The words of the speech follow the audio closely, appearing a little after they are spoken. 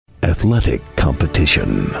athletic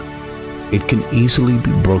competition. It can easily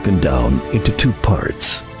be broken down into two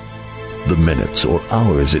parts: the minutes or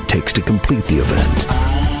hours it takes to complete the event,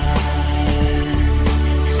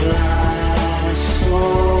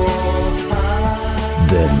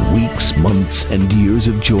 then weeks, months, and years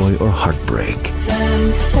of joy or heartbreak.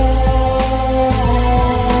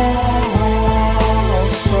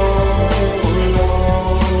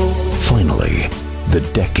 Finally, the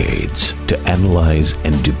decades to analyze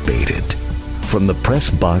and debate it. From the press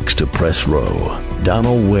box to press row,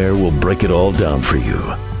 Donald Ware will break it all down for you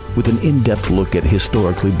with an in-depth look at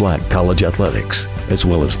historically black college athletics, as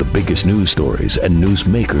well as the biggest news stories and news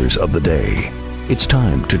makers of the day. It's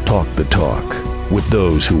time to talk the talk with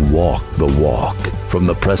those who walk the walk. From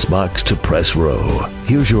the press box to press row,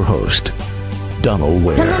 here's your host, Donald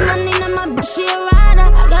Ware.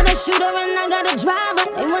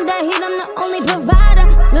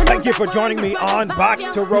 Thank you for joining me on Box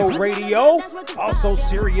to Row Radio, also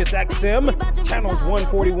Sirius XM, channels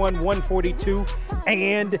 141, 142,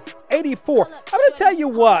 and 84. I'm going to tell you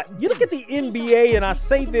what, you look at the NBA, and I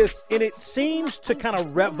say this, and it seems to kind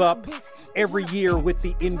of rev up every year with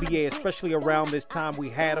the NBA, especially around this time. We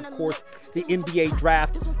had, of course, the NBA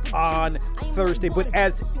draft on Thursday, but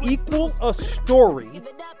as equal a story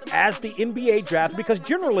as the NBA draft, because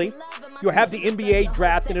generally you'll have the NBA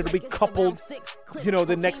draft and it'll be coupled,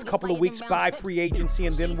 the next couple of weeks by free agency,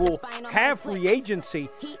 and then we'll have free agency.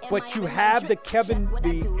 But you have the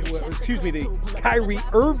Kyrie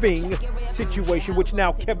Irving situation, which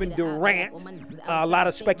now Kevin Durant, a lot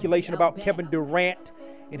of speculation about Kevin Durant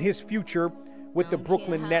and his future with the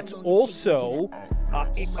Brooklyn Nets, also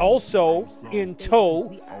in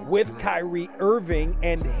tow with Kyrie Irving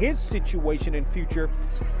and his situation and future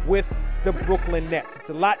with the Brooklyn Nets. It's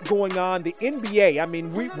a lot going on. The NBA, I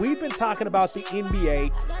mean, we've been talking about the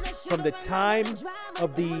NBA from the time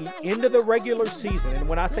of the end of the regular season. And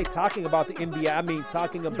when I say talking about the NBA, I mean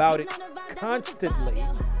talking about it constantly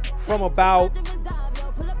from about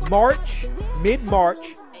March,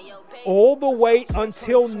 mid-March, all the way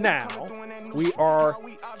until now. We are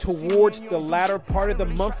towards the latter part of the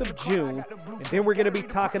month of June, and then we're going to be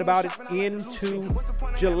talking about it into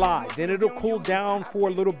July. Then it'll cool down for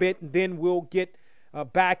a little bit, and then we'll get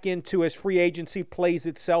back into as free agency plays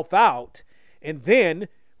itself out. And then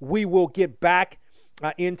we will get back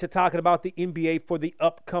into talking about the NBA for the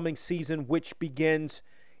upcoming season, which begins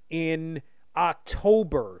in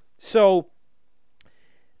October. So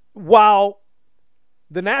while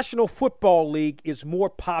the National Football League is more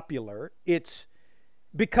popular, it's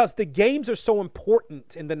because the games are so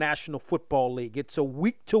important in the National Football League. It's a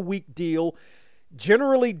week-to-week deal.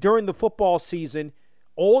 Generally, during the football season,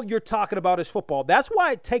 all you're talking about is football. That's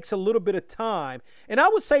why it takes a little bit of time. And I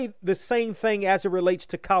would say the same thing as it relates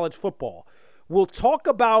to college football. We'll talk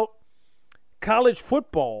about college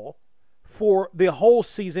football for the whole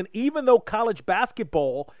season, even though college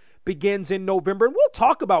basketball begins in November. And we'll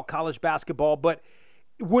talk about college basketball, but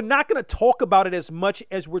we're not going to talk about it as much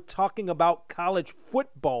as we're talking about college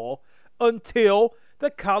football until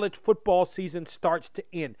the college football season starts to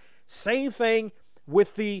end. Same thing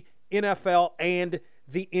with the NFL and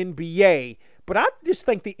the NBA. But I just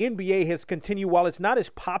think the NBA has continued, while it's not as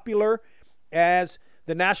popular as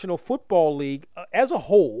the National Football League as a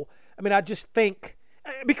whole. I mean, I just think,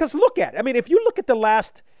 because if you look at the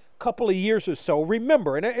last couple of years or so,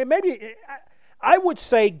 remember, and maybe I would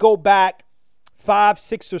say go back 5,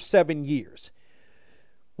 6, or 7 years.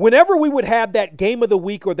 Whenever we would have that game of the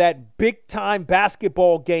week or that big-time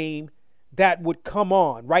basketball game that would come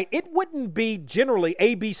on, right? It wouldn't be generally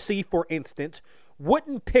ABC, for instance,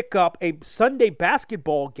 wouldn't pick up a Sunday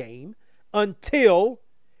basketball game until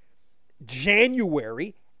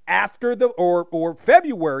January after or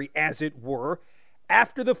February, as it were,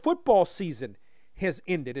 after the football season has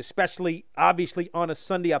ended, especially, obviously, on a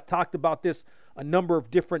Sunday. I've talked about this a number of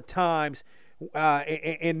different times.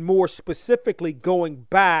 And more specifically going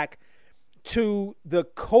back to the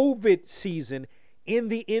COVID season in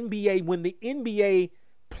the NBA, when the NBA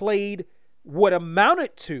played what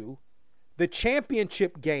amounted to the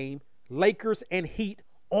championship game, Lakers and Heat,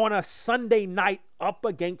 on a Sunday night up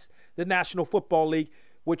against the National Football League,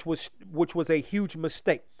 which was a huge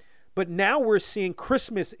mistake. But now we're seeing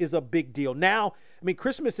Christmas is a big deal. Now, I mean,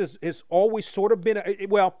 Christmas has always sort of been,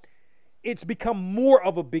 it's become more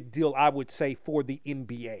of a big deal, I would say, for the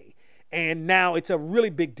NBA. And now it's a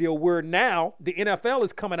really big deal where now the NFL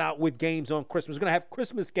is coming out with games on Christmas. We're going to have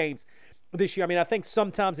Christmas games this year. I mean, I think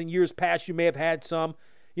sometimes in years past you may have had some,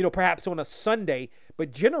 perhaps on a Sunday.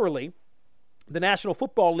 But generally, the National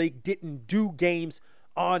Football League didn't do games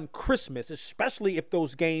on Christmas, especially if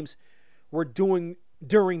those games were during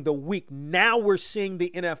during the week. Now we're seeing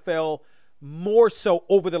the NFL more so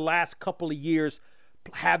over the last couple of years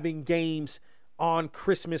having games on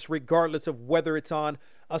Christmas, regardless of whether it's on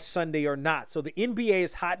a Sunday or not. So the NBA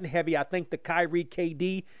is hot and heavy. I think the Kyrie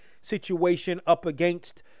KD situation up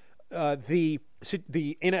against the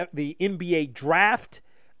NBA draft,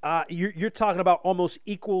 you're talking about almost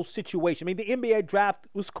equal situation. I mean, the NBA draft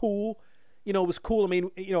was cool. It was cool. I mean,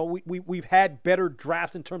 we've had better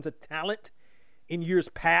drafts in terms of talent in years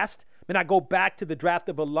past. I mean, I go back to the draft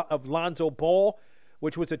of Lonzo Ball,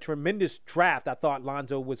 which was a tremendous draft. I thought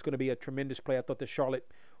Lonzo was going to be a tremendous player. I thought the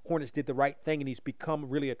Charlotte Hornets did the right thing, and he's become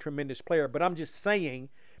really a tremendous player. But I'm just saying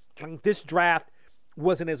this draft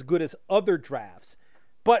wasn't as good as other drafts.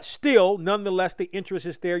 But still, nonetheless, the interest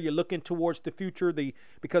is there. You're looking towards the future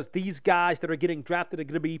because these guys that are getting drafted are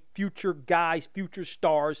going to be future guys, future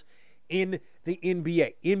stars in the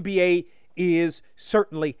NBA. NBA is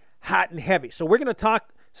certainly hot and heavy. So we're going to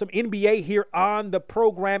talk some NBA here on the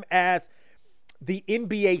program as the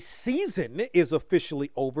NBA season is officially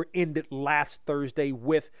over, ended last Thursday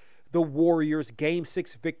with the Warriors' Game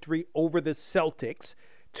 6 victory over the Celtics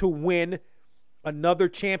to win another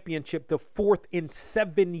championship, the fourth in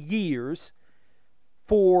 7 years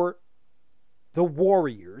for the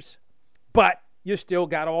Warriors. But you still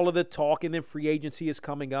got all of the talk, and then free agency is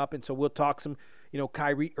coming up, and so we'll talk some,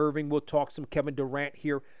 Kyrie Irving, we'll talk some Kevin Durant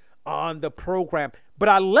here on the program. But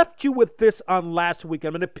I left you with this on last week.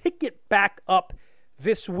 I'm going to pick it back up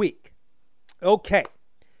this week. Okay.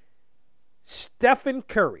 Stephen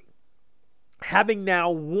Curry having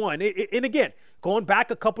now won. And again, going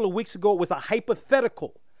back a couple of weeks ago, it was a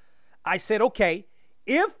hypothetical. I said, okay,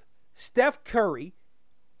 if Steph Curry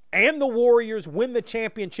and the Warriors win the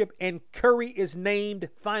championship and Curry is named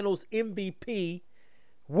Finals MVP,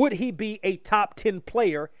 would he be a top 10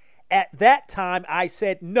 player? At that time, I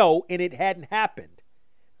said no, and it hadn't happened.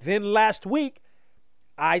 Then last week,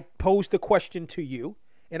 I posed the question to you,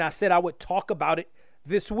 and I said I would talk about it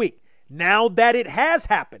this week. Now that it has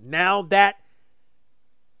happened, now that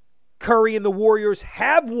Curry and the Warriors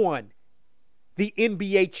have won the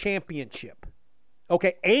NBA championship,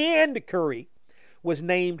 okay, and Curry was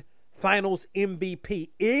named Finals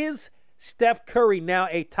MVP, is Steph Curry now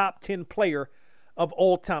a top 10 player of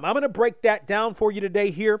all time? I'm going to break that down for you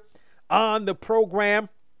today here on the program.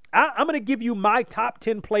 I'm going to give you my top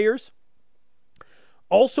 10 players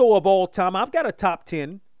also of all time. I've got a top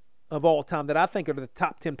 10 of all time that I think are the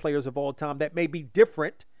top 10 players of all time that may be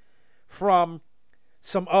different from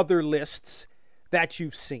some other lists that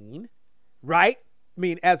you've seen, right? I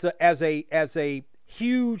mean, as a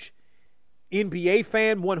huge NBA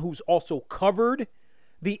fan, one who's also covered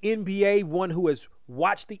the NBA, one who has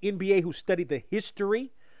watched the NBA, who studied the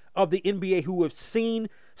history of the NBA, who have seen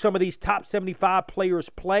some of these top 75 players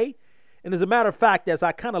play. And as a matter of fact, as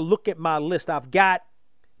I kind of look at my list, I've got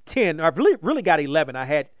 10. I've really got 11. I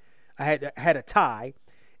had a tie.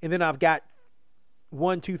 And then I've got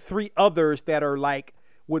 1, 2, 3 others that are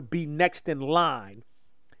would be next in line.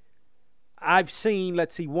 I've seen,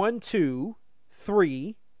 1, 2,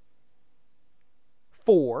 3,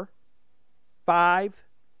 4, 5,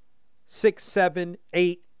 6, 7,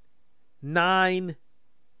 8, 9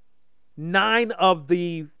 of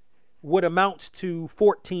the what amounts to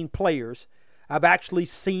 14 players. I've actually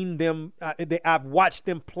seen them. I've watched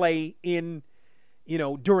them play in,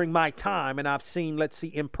 during my time, and I've seen,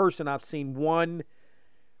 in person, I've seen 1,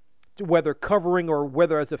 whether covering or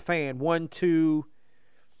whether as a fan, 1, 2,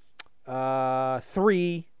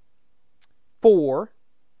 3, 4,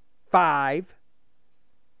 5,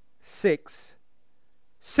 6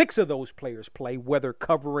 of those players play, whether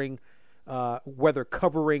covering an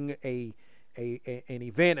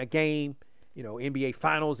event, a game, NBA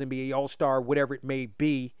Finals, NBA All-Star, whatever it may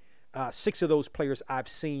be. 6 of those players I've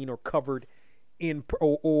seen or covered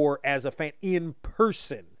or as a fan in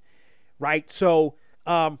person, right? So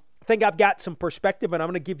I think I've got some perspective, and I'm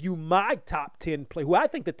going to give you my top 10 who I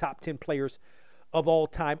think the top 10 players of all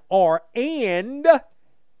time are, and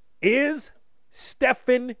is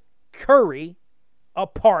Stephen Curry a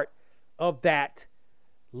part of that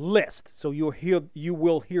list? So you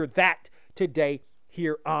will hear that today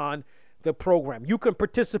here on the program. You can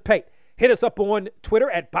participate. Hit us up on Twitter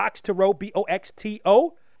at Boxtorow,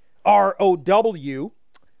 BOXTOROW.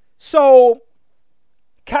 So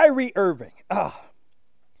Kyrie Irving.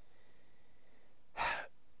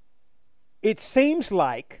 It seems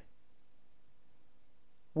like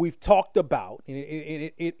we've talked about, and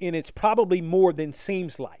it's probably more than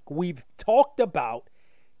seems like, we've talked about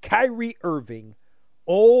Kyrie Irving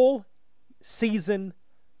all season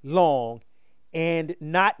long and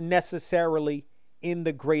not necessarily in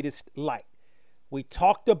the greatest light. We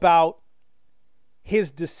talked about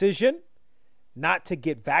his decision not to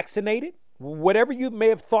get vaccinated. Whatever you may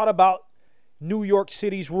have thought about New York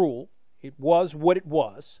City's rule, it was what it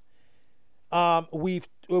was. We've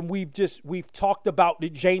talked about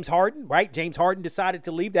James Harden, right? James Harden decided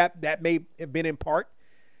to leave. That may have been in part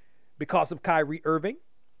because of Kyrie Irving,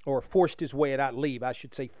 or forced his way out, leave, I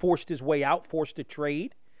should say, forced his way out, forced a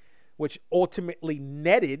trade, which ultimately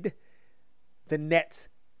netted the Nets,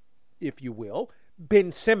 if you will,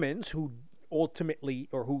 Ben Simmons, who ultimately,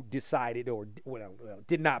 or who decided, or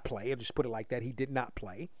did not play. I'll just put it like that. He did not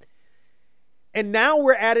play. And now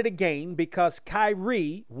we're at it again because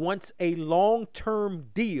Kyrie wants a long-term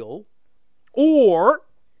deal, or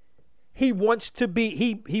he wants to be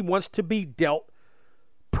he wants to be dealt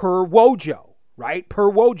per Wojo, right? Per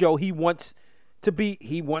Wojo, he wants to be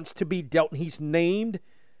dealt, and he's named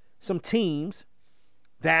some teams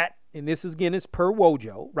that, and this is again is per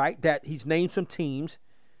Wojo, right? That he's named some teams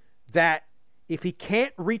that if he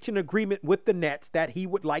can't reach an agreement with the Nets, that he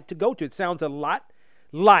would like to go to. It sounds a lot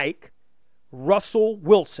like Russell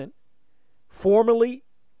Wilson, formerly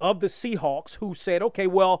of the Seahawks, who said, okay,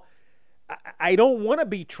 well, I don't want to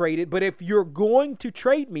be traded, but if you're going to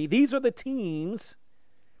trade me, these are the teams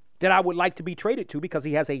that I would like to be traded to, because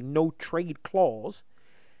he has a no-trade clause.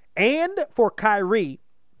 And for Kyrie,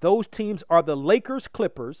 those teams are the Lakers,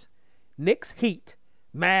 Clippers, Knicks, Heat,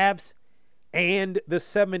 Mavs, and the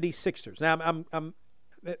 76ers. Now,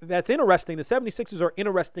 that's interesting. The 76ers are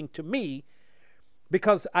interesting to me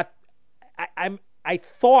because I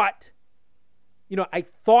thought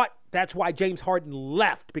that's why James Harden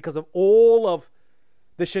left, because of all of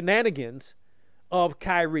the shenanigans of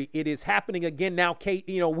Kyrie. It is happening again now.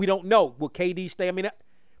 We don't know. Will KD stay? I mean,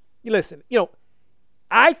 listen,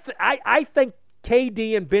 I think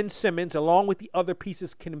KD and Ben Simmons, along with the other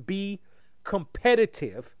pieces, can be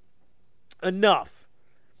competitive enough.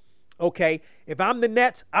 Okay, if I'm the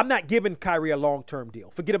Nets, I'm not giving Kyrie a long-term deal.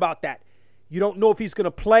 Forget about that. You don't know if he's going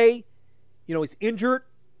to play. He's injured.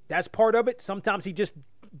 That's part of it. Sometimes he just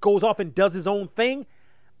goes off and does his own thing.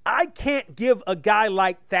 I can't give a guy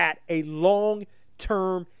like that a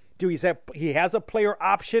long-term deal. He has a player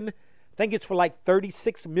option. I think it's for like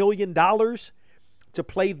 $36 million to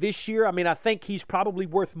play this year. I mean, I think he's probably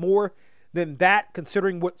worth more than that,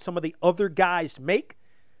 considering what some of the other guys make.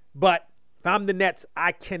 But if I'm the Nets,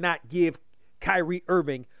 I cannot give Kyrie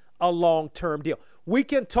Irving a long-term deal. We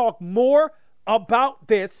can talk more about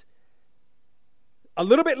this a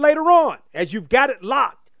little bit later on, as you've got it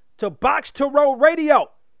locked to Box to Row Radio,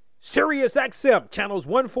 Sirius XM, channels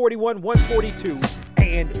 141, 142,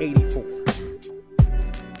 and 84.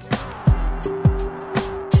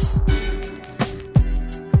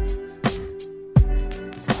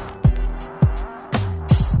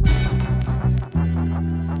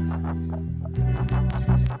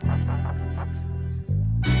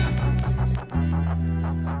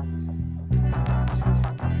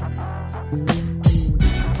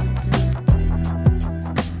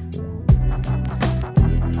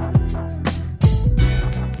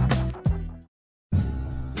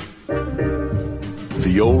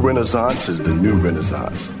 The old Renaissance is the new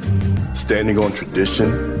Renaissance, standing on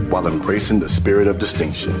tradition while embracing the spirit of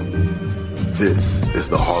distinction. This is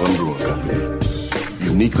the Harlem Brewing Company.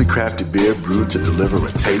 Uniquely crafted beer brewed to deliver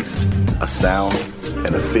a taste, a sound,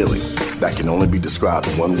 and a feeling that can only be described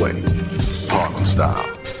in one way: Harlem style.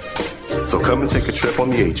 So come and take a trip on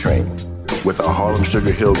the A Train with our Harlem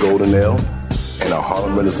Sugar Hill Golden Ale and our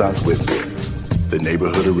Harlem Renaissance Wit Beer, the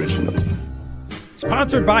neighborhood original.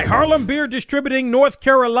 Sponsored by Harlem Beer Distributing, North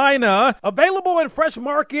Carolina. Available in fresh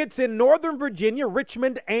markets in Northern Virginia,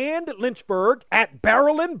 Richmond, and Lynchburg, at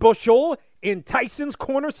Barrel and Bushel, in Tyson's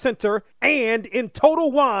Corner Center, and in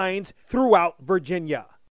Total Wines throughout Virginia.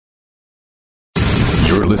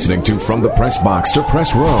 You're listening to From the Press Box to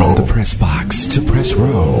Press Row. From the Press Box to Press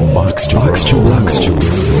Row. Box to Box to Box to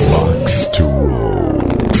Row. Box to Row.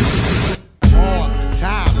 On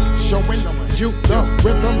time, showing you the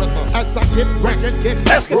rhythm as I get record.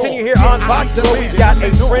 Let's continue here on Box to Row. We've got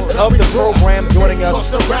a friend of the program joining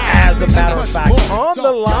us. As a matter of fact, on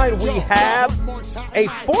the line we have a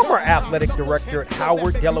former athletic director at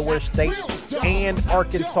Howard, Delaware State, and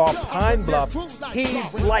Arkansas Pine Bluff.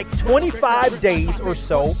 He's like 25 days or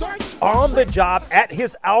so on the job at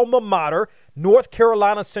his alma mater, North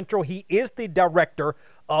Carolina Central. He is the director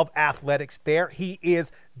of athletics there. He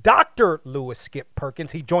is Dr. Lewis Skip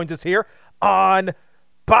Perkins. He joins us here on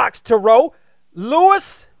Box to Row.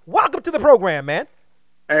 Lewis, welcome to the program, man.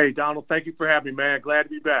 Hey, Donald, thank you for having me, man. Glad to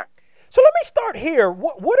be back. So let me start here.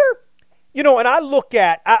 What are, and I look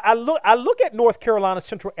at North Carolina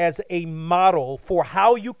Central as a model for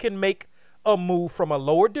how you can make a move from a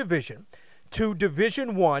lower division to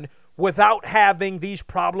Division I without having these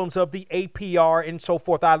problems of the APR and so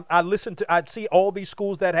forth. I see all these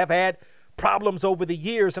schools that have had problems over the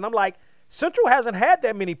years, and I'm like, Central hasn't had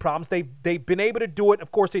that many problems. They've been able to do it.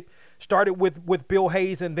 Of course, it started with Bill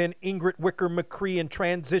Hayes and then Ingrid Wicker McCree and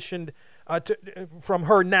transitioned from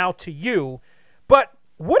her now to you. But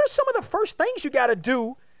what are some of the first things you got to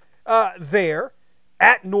do there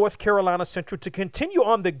at North Carolina Central to continue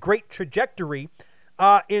on the great trajectory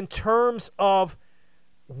in terms of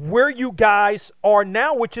where you guys are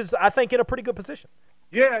now, which is, I think, in a pretty good position?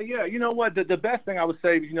 Yeah. You know what? The best thing I would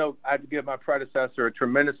say, I have to give my predecessor a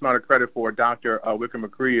tremendous amount of credit for, Dr. Wicker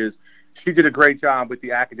McCree, is she did a great job with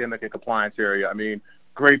the academic and compliance area. I mean,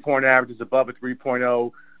 grade point averages above a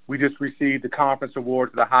 3.0. We just received the conference award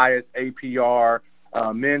for the highest APR.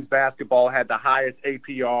 Men's basketball had the highest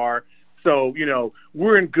APR. So,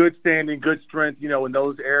 we're in good standing, good strength, in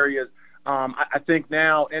those areas. I think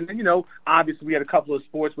now, and obviously we had a couple of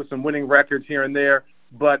sports with some winning records here and there,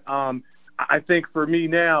 but I think for me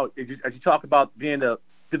now, as you talk about being a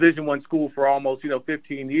Division I school for almost,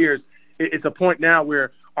 15 years, it's a point now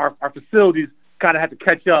where our facilities kind of have to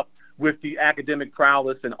catch up with the academic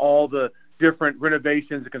prowess and all the different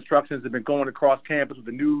renovations and constructions that have been going across campus with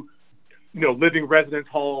the new, living residence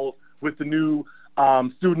halls, with the new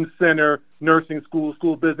student center, nursing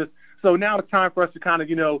school business. So now it's time for us to kind of,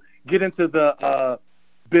 get into the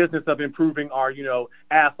business of improving our,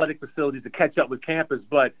 athletic facilities to catch up with campus.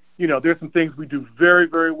 But, there's some things we do very,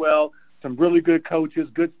 very well, some really good coaches,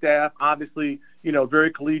 good staff, obviously,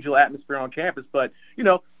 very collegial atmosphere on campus. But,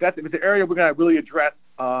 it's an area we're going to really address,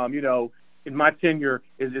 in my tenure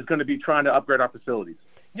is going to be trying to upgrade our facilities.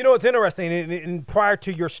 It's interesting. And prior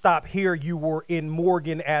to your stop here, you were in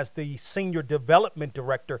Morgan as the senior development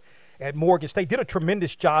director at Morgan State. Did a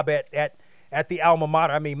tremendous job at the alma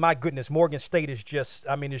mater. I mean, my goodness, Morgan State is just,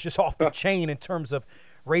 it's just off the chain in terms of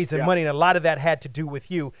raising money, and a lot of that had to do with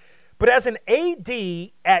you. But as an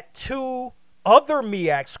AD at two other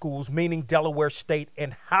MEAC schools, meaning Delaware State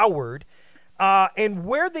and Howard, and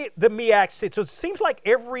where the MEAC sits, so it seems like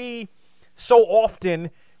every so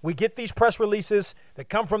often we get these press releases that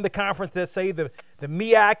come from the conference that say the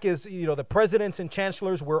MEAC is, the presidents and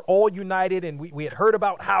chancellors, we're all united, and we had heard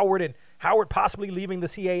about Howard and Howard possibly leaving the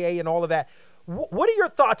CAA and all of that. What are your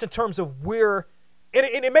thoughts in terms of where, and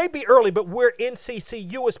it may be early, but where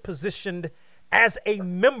NCCU is positioned as a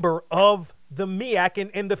member of the MEAC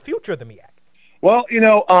and the future of the MEAC? Well,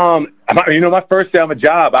 my first day on the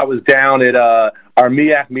job, I was down at our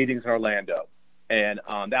MEAC meetings in Orlando. And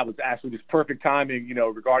that was actually just perfect timing,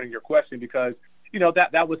 regarding your question, because,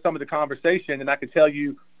 that was some of the conversation. And I could tell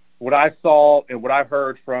you what I saw and what I've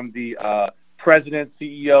heard from the presidents,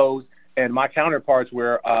 CEOs, and my counterparts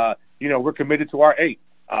where, we're committed to our 8.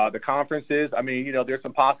 The conference is, there's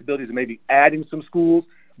some possibilities of maybe adding some schools.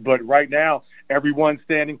 But right now, everyone's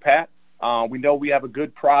standing pat. We know we have a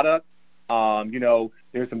good product.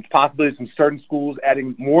 There's some possibilities from certain schools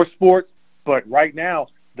adding more sports. But right now,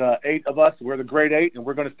 the 8 of us, we're the grade 8, and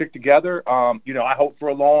we're going to stick together. I hope for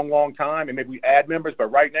a long, long time, and maybe we add members. But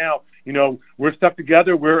right now, we're stuck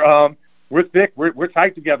together. We're thick. We're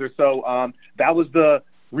tight together. So that was the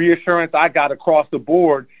reassurance I got across the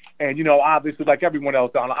board. And obviously, like everyone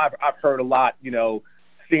else, Donald, I've heard a lot.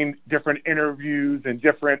 Seen different interviews and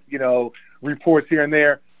different reports here and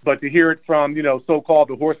there. But to hear it from so-called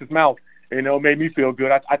the horse's mouth, made me feel good.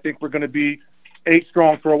 I think we're going to be 8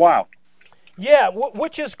 strong for a while. Yeah,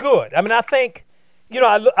 which is good. I think,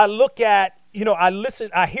 I look at, I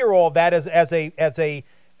listen, I hear all that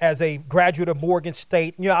as a graduate of Morgan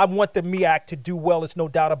State. I want the MEAC to do well. There's no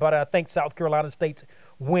doubt about it. I think South Carolina State's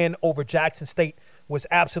win over Jackson State was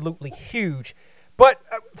absolutely huge. But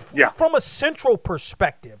from a Central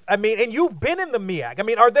perspective, and you've been in the MEAC.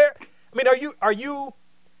 Are you,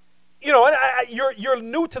 you're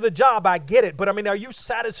new to the job. I get it, but are you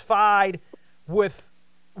satisfied with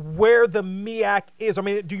where the MEAC is?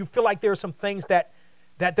 Do you feel like there are some things that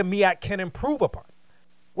the MEAC can improve upon?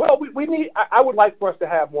 Well, we need. I would like for us to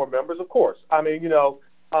have more members, of course.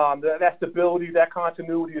 That stability, that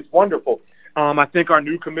continuity is wonderful. I think our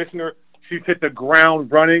new commissioner, she's hit the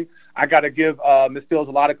ground running. I got to give Ms. Fields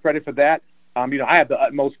a lot of credit for that. I have the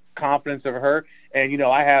utmost confidence of her, and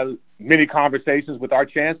I have many conversations with our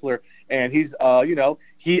chancellor, and he's,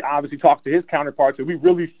 he obviously talks to his counterparts, and we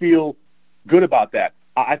really feel good about that.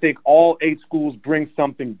 I think all 8 schools bring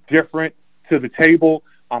something different to the table.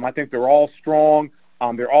 I think they're all strong.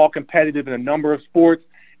 They're all competitive in a number of sports.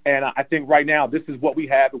 And I think right now this is what we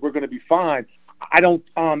have, and we're going to be fine. I don't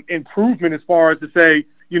improvement as far as to say,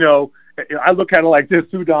 I look at it like this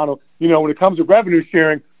too, Donald. When it comes to revenue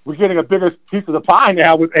sharing, we're getting a bigger piece of the pie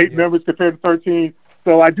now with 8 members compared to 13.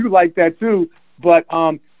 So I do like that too. But,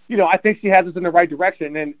 I think she has us in the right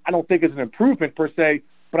direction. And I don't think it's an improvement per se,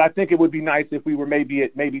 but I think it would be nice if we were maybe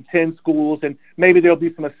at 10 schools, and maybe there'll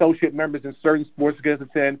be some associate members in certain sports to get us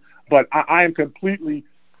to 10. But I am completely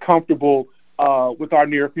comfortable with our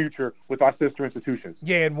near future with our sister institutions.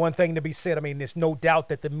 Yeah, and one thing to be said, I mean, there's no doubt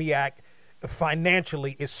that the MEAC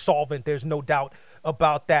financially is solvent. There's no doubt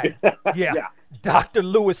about that. Yeah. Dr.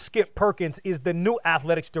 Lewis Skip Perkins is the new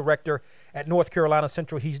athletics director at North Carolina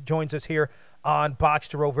Central. He joins us here on Box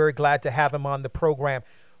to Row. Very glad to have him on the program.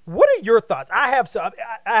 What are your thoughts? I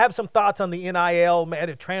have some thoughts on the NIL, man,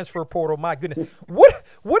 the transfer portal. My goodness. What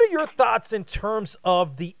are your thoughts in terms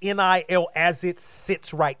of the NIL as it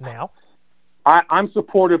sits right now? I'm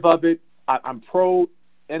supportive of it. I'm pro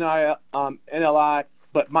NIL, NLI,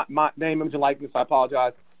 but my name, image, and likeness, I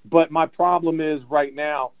apologize. But my problem is right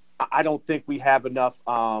now, I don't think we have enough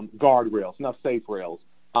guardrails, enough safe rails.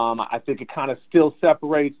 I think it kind of still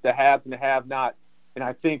separates the haves and the have-nots, and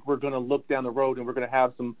I think we're going to look down the road and we're going to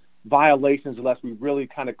have some violations unless we really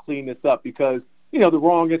kind of clean this up, because, the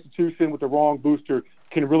wrong institution with the wrong booster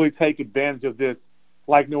can really take advantage of this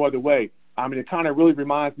like no other way. I mean, it kind of really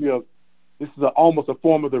reminds me of, this is almost a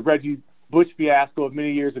form of the Reggie Bush fiasco of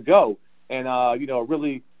many years ago. And, a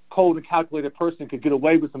really cold and calculated person could get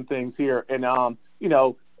away with some things here. And,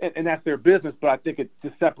 and that's their business. But I think it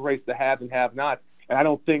just separates the haves and have-nots. And I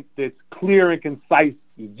don't think it's clear and concise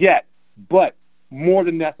yet, but more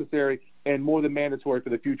than necessary and more than mandatory for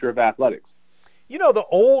the future of athletics. The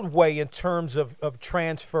old way in terms of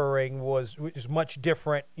transferring was much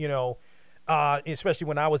different, especially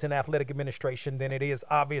when I was in athletic administration, than it is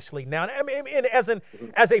obviously now. I mean,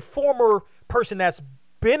 as a former person that's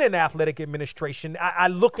been in athletic administration, I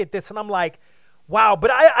look at this and I'm like, wow.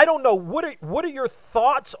 But I don't know. What are your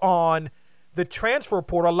thoughts on the transfer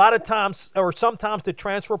portal? A lot of times, or sometimes, the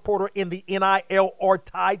transfer portal and the NIL are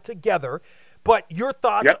tied together. But your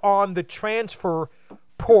thoughts on the transfer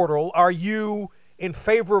portal? Are you in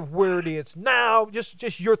favor of where it is now?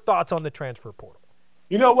 Just your thoughts on the transfer portal.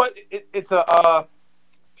 You know what? It's a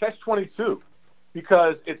catch-22,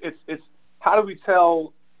 because it's how do we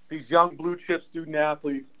tell these young blue chip student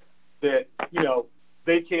athletes that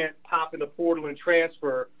they can't pop in the portal and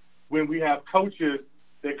transfer when we have coaches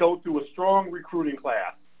that go through a strong recruiting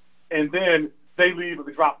class and then they leave at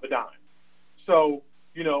the drop of a dime. So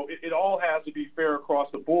it all has to be fair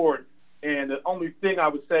across the board. And the only thing I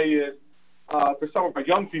would say is, for some of our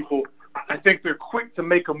young people, I think they're quick to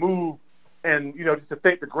make a move and, just to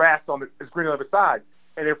think the grass is green on the other side.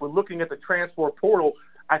 And if we're looking at the transfer portal,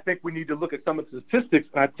 I think we need to look at some of the statistics.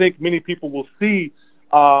 And I think many people will see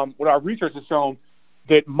what our research has shown,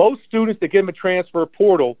 that most students that get in the transfer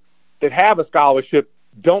portal that have a scholarship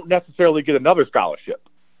don't necessarily get another scholarship.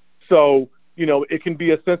 So, it can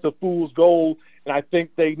be a sense of fool's gold. And I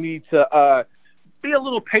think they need to be a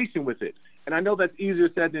little patient with it. And I know that's easier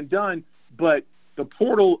said than done, but the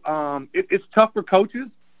portal, it's tough for coaches.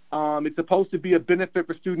 It's supposed to be a benefit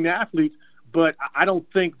for student athletes, but I don't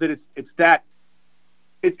think that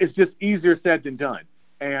it's just easier said than done.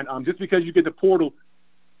 And just because you get the portal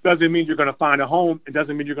doesn't mean you're going to find a home. It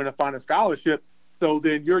doesn't mean you're going to find a scholarship. So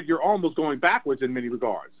then you're almost going backwards in many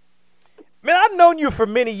regards. Man, I've known you for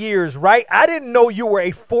many years, right? I didn't know you were a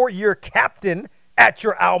 4-year captain at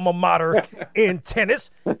your alma mater in tennis.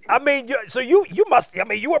 I mean,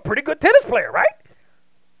 you were a pretty good tennis player, right?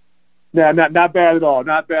 No, not bad at all.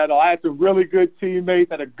 Not bad at all. I had some really good teammates,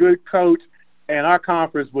 had a good coach, and our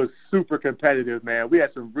conference was super competitive, man. We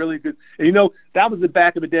had some really good – and, that was the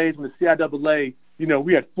back of the days when the CIAA,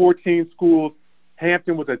 we had 14 schools.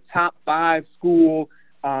 Hampton was a top 5 school,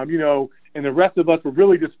 and the rest of us were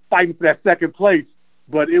really just fighting for that second place.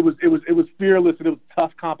 But it was fearless, and it was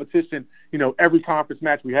tough competition, every conference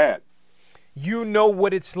match we had. You know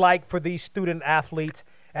what it's like for these student athletes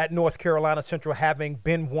at North Carolina Central, having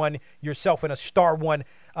been one yourself and a star one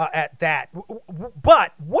at that.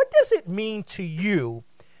 But what does it mean to you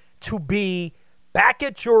to be back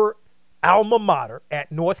at your alma mater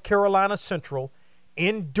at North Carolina Central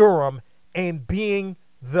in Durham and being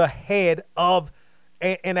the head of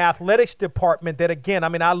an athletics department that, again, I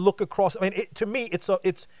mean, I look across, to me,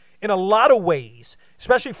 it's in a lot of ways,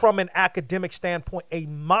 especially from an academic standpoint, a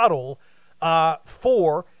model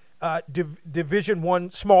for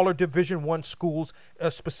smaller Division I schools,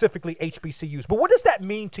 specifically HBCUs. But what does that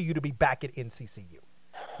mean to you to be back at NCCU?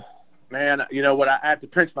 Man, you know what? I have to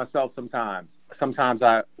pinch myself sometimes. Sometimes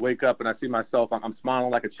I wake up and I see myself. I'm smiling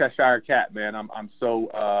like a Cheshire cat, man. I'm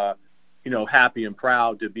so happy and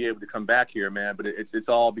proud to be able to come back here, man. But it's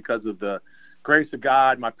all because of the grace of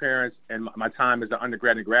God, my parents, and my time as an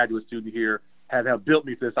undergrad and graduate student here have built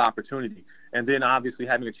me for this opportunity. And then obviously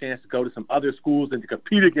having a chance to go to some other schools and to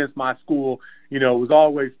compete against my school, was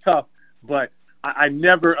always tough. But I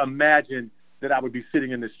never imagined that I would be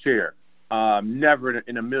sitting in this chair. Never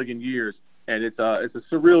in a million years. And it's a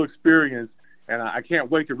surreal experience. And I can't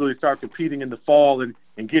wait to really start competing in the fall and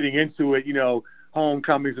getting into it,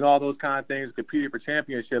 homecomings and all those kind of things, competing for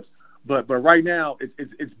championships. But right now,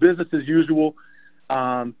 it's business as usual,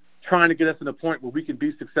 trying to get us to the point where we can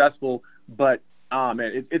be successful. But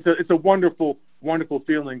man, it's a wonderful, wonderful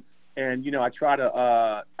feeling. And I try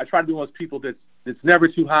to be one of those people that's never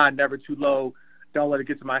too high, never too low. Don't let it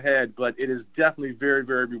get to my head. But it is definitely very,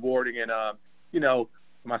 very rewarding. And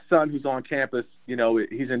my son who's on campus,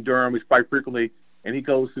 he's in Durham. He's quite frequently, and he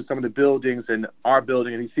goes to some of the buildings and our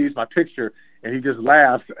building, and he sees my picture, and he just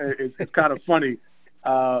laughs. It's kind of funny,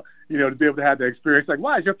 to be able to have that experience. Like,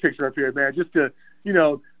 why is your picture up here, man? Just to,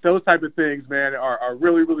 those type of things, man, are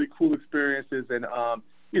really, really cool experiences. And,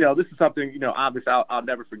 this is something, obviously I'll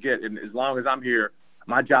never forget. And as long as I'm here,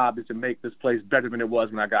 my job is to make this place better than it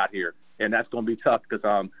was when I got here. And that's going to be tough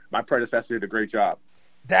because my predecessor did a great job.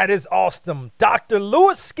 That is awesome. Dr.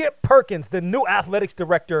 Louis Skip Perkins, the new athletics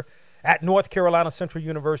director at North Carolina Central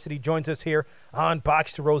University, joins us here on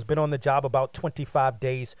Box to Row's been on the job about 25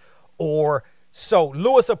 days or so.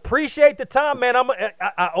 Louis, appreciate the time, man.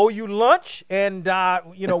 I owe you lunch, and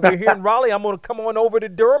we're here in Raleigh. I'm going to come on over to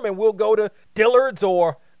Durham, and we'll go to Dillard's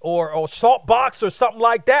or Salt Box or something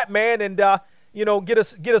like that, man, and get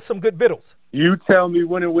us some good vittles. You tell me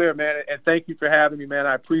when and where, man, and thank you for having me, man.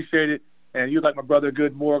 I appreciate it. And you're like my brother, a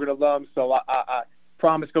good Morgan alum, so I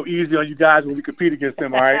promise go easy on you guys when we compete against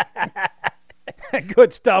them, all right?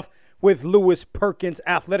 Good stuff with Louis Perkins,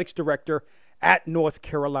 athletics director at North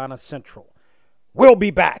Carolina Central. We'll be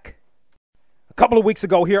back. A couple of weeks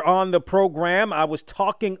ago here on the program, I was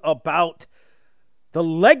talking about the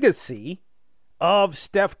legacy of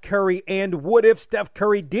Steph Curry and what if Steph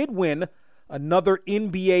Curry did win another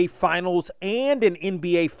NBA Finals and an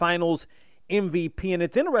NBA Finals MVP. And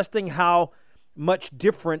it's interesting how much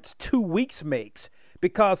difference 2 weeks makes,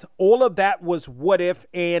 because all of that was what if,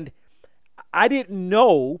 and I didn't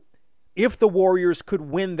know if the Warriors could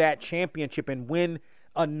win that championship and win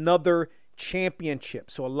another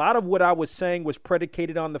championship. So a lot of what I was saying was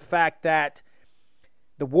predicated on the fact that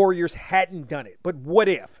the Warriors hadn't done it. But what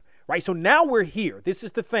if, right? So now we're here. This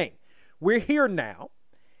is the thing. We're here now,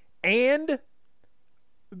 and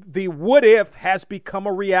the what if has become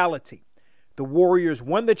a reality. The Warriors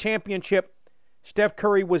won the championship. Steph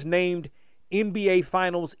Curry was named NBA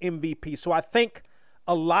Finals MVP. So I think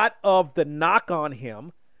a lot of the knock on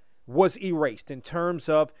him was erased in terms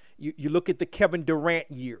of you look at the Kevin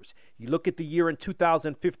Durant years. You look at the year in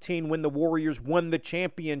 2015 when the Warriors won the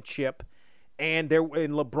championship, and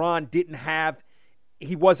LeBron didn't have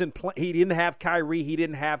he didn't have Kyrie, he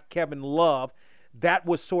didn't have Kevin Love. That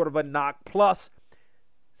was sort of a knock. Plus,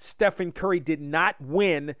 Stephen Curry did not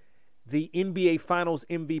win the NBA Finals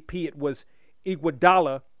MVP. It was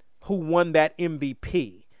Iguodala who won that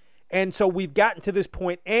MVP. And so we've gotten to this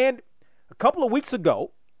point. And a couple of weeks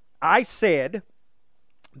ago, I said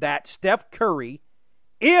that Steph Curry,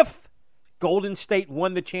 if Golden State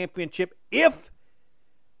won the championship, if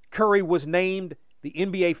Curry was named the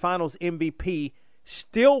NBA Finals MVP,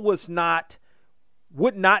 still would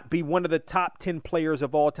not be one of the top 10 players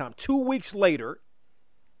of all time. 2 weeks later,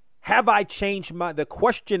 the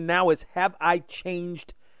question now is, have I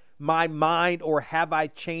changed my mind or have I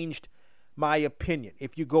changed my opinion?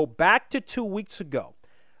 If you go back to 2 weeks ago,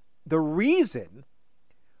 the reason,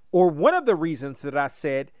 or one of the reasons that I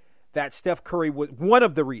said that Steph Curry was, one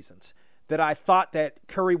of the reasons that I thought that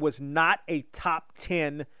Curry was not a top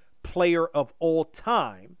 10 player of all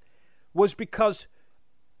time was because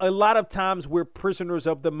a lot of times we're prisoners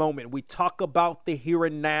of the moment. We talk about the here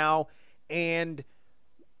and now, and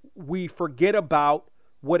we forget about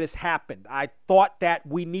what has happened. I thought that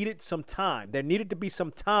we needed some time. There needed to be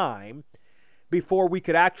some time before we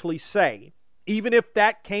could actually say, even if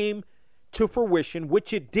that came to fruition,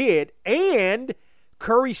 which it did, and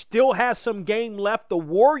Curry still has some game left, the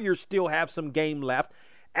Warriors still have some game left.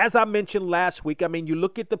 As I mentioned last week, I mean, you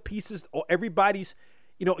look at the pieces, or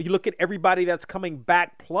you look at everybody that's coming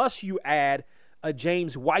back, plus you add a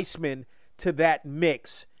James Wiseman to that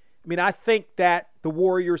mix. I mean, I think that the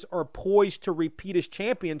Warriors are poised to repeat as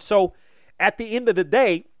champions. So at the end of the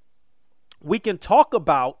day, we can talk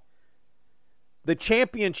about the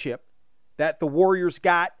championship that the Warriors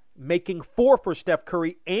got, making 4 for Steph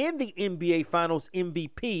Curry, and the NBA Finals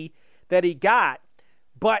MVP that he got,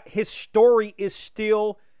 but his story is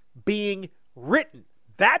still being written.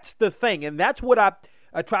 That's the thing, and that's what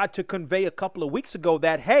I tried to convey a couple of weeks ago,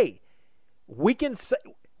 that, hey, we can say,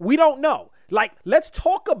 we don't know. Like, let's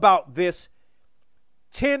talk about this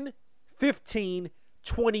 10, 15,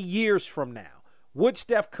 20 years from now. Would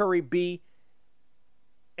Steph Curry be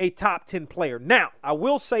a top 10 player? Now, I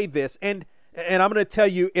will say this, and I'm going to tell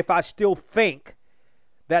you if I still think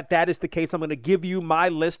that is the case. I'm going to give you my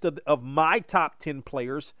list of my top 10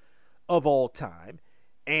 players of all time,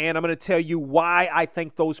 and I'm going to tell you why I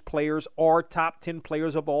think those players are top 10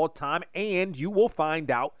 players of all time, and you will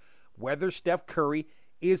find out whether Steph Curry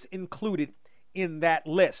is included in that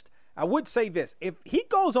list. I would say this. If he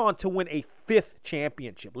goes on to win a 5th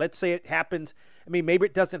championship, let's say it happens, I mean, maybe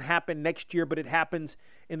it doesn't happen next year, but it happens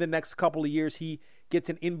in the next couple of years, he gets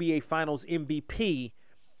an NBA Finals MVP,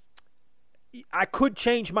 I could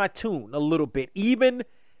change my tune a little bit, even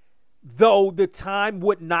though the time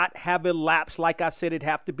would not have elapsed. Like I said, it'd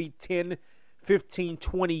have to be 10, 15,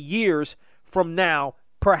 20 years from now.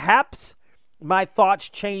 Perhaps my thoughts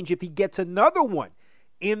change if he gets another one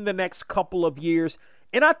in the next couple of years.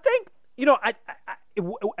 And I think, you know,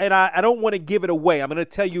 I don't want to give it away. I'm going to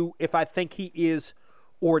tell you if I think he is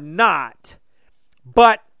or not.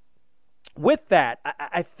 But with that,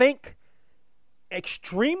 I think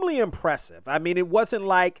extremely impressive. I mean, it wasn't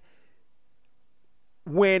like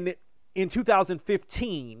when in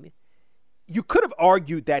 2015, you could have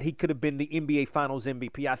argued that he could have been the NBA Finals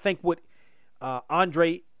MVP. I think what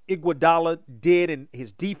Andre Iguodala did and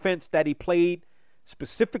his defense that he played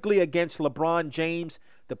specifically against LeBron James,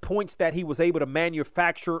 the points that he was able to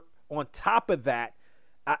manufacture on top of that,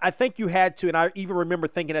 I think you had to, and I even remember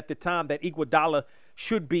thinking at the time that Iguodala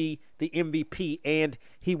should be the MVP, and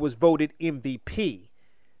he was voted MVP.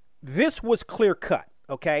 This was clear cut,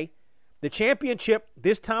 okay? The championship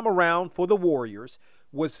this time around for the Warriors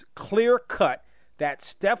was clear cut that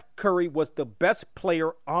Steph Curry was the best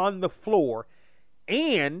player on the floor,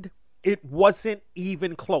 and it wasn't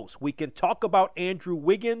even close. We can talk about Andrew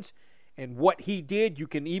Wiggins and what he did. You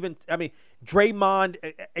can even, I mean, Draymond,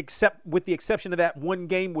 except with the exception of that one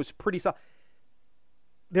game, was pretty solid.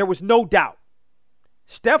 There was no doubt.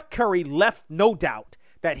 Steph Curry left no doubt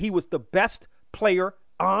that he was the best player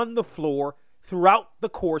on the floor throughout the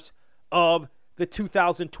course of the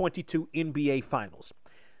 2022 NBA Finals.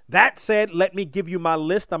 That said, let me give you my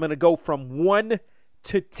list. I'm going to go from 1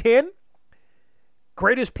 to 10.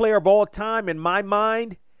 Greatest player of all time in my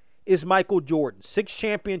mind is Michael Jordan. 6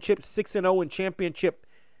 championships, 6-0 in championship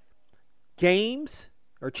games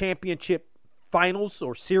or championship finals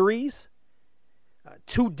or series.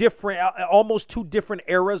 Almost two different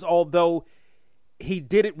eras, although he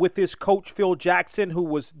did it with his coach, Phil Jackson, who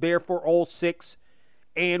was there for all 6,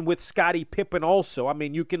 and with Scottie Pippen also. I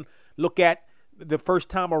mean, you can look at the first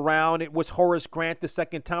time around, it was Horace Grant. The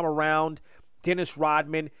second time around, Dennis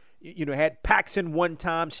Rodman. You know, had Paxson one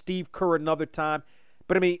time, Steve Kerr another time.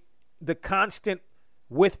 But, I mean, the constant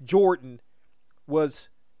with Jordan was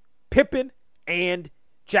Pippen and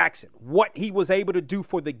Jackson. What he was able to do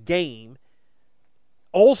for the game.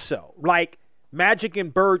 Also, like Magic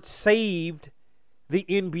and Bird saved the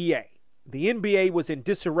NBA. The NBA was in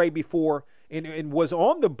disarray before and was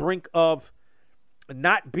on the brink of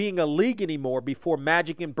not being a league anymore before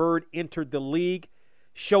Magic and Bird entered the league.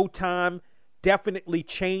 Showtime definitely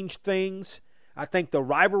changed things. I think the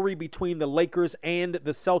rivalry between the Lakers and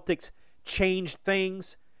the Celtics changed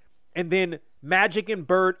things. And then Magic and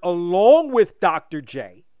Bird, along with Dr.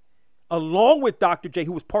 J,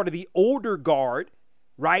 who was part of the older guard,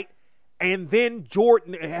 right? And then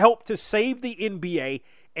Jordan helped to save the NBA,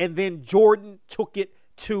 and then Jordan took it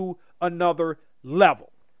to another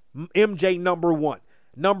level. MJ number 1.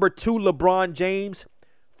 Number 2, LeBron James,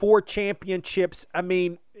 4 championships. I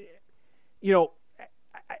mean, you know,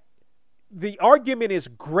 the argument is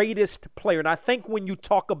greatest player. And I think when you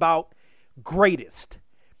talk about greatest,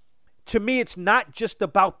 to me, it's not just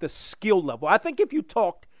about the skill level. I think if you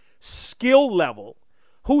talked skill level,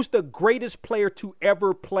 who's the greatest player to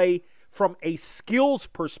ever play from a skills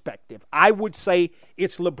perspective, I would say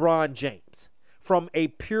it's LeBron James. From a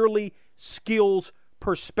purely skills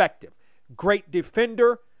perspective. Great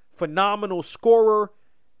defender, phenomenal scorer,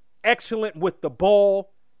 excellent with the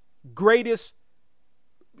ball. Greatest,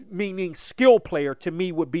 meaning skill player, to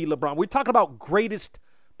me would be LeBron. We're talking about greatest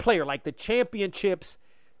player, like the championships,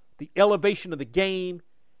 the elevation of the game.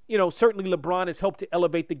 You know, certainly LeBron has helped to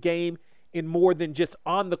elevate the game in more than just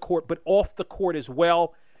on the court, but off the court as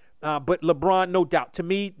well. But LeBron, no doubt, to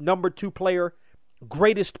me, number 2 player,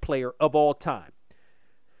 greatest player of all time.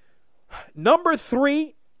 Number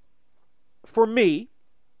 3, for me,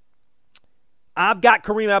 I've got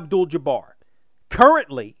Kareem Abdul-Jabbar.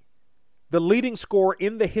 Currently, the leading scorer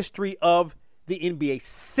in the history of the NBA.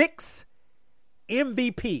 6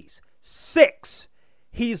 MVPs. 6.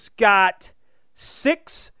 He's got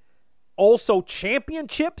 6 also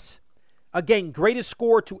championships. Again, greatest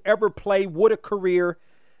scorer to ever play. What a career.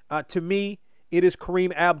 To me, it is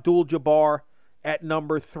Kareem Abdul-Jabbar at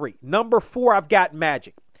number 3. Number 4, I've got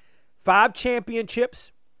Magic. 5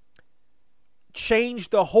 championships.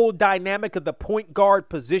 Changed the whole dynamic of the point guard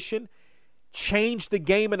position. Changed the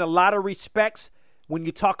game in a lot of respects. When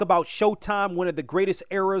you talk about Showtime, one of the greatest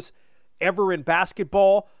eras ever in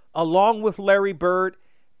basketball, along with Larry Bird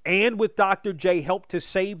and with Dr. J, helped to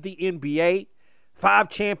save the NBA. 5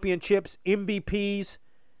 championships, MVPs.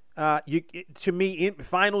 To me,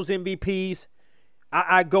 finals MVPs.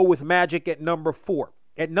 I go with Magic at number 4.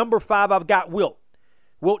 At number 5, I've got Wilt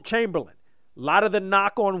Chamberlain. A lot of the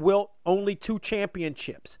knock on Wilt, only 2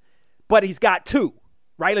 championships. But he's got 2,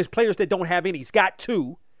 right? There's players that don't have any. He's got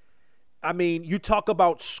 2. I mean, you talk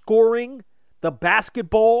about scoring, the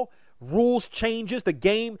basketball, rules changes, the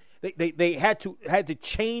game. They had to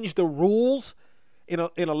change the rules in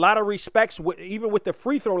a lot of respects, even with the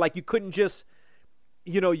free throw. Like, you couldn't just,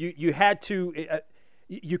 you had to,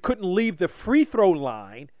 you couldn't leave the free throw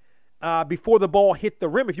line before the ball hit the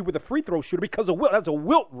rim if you were the free throw shooter because of Wilt. That's a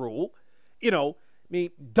Wilt rule.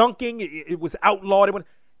 Dunking, it was outlawed.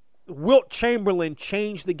 Wilt Chamberlain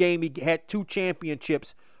changed the game. He had 2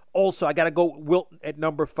 championships. Also, I got to go Wilt at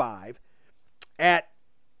number 5. At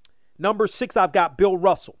number 6, I've got Bill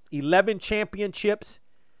Russell. 11 championships.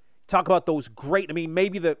 Talk about those great.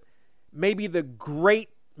 Maybe the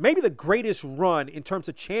greatest run in terms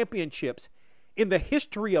of championships in the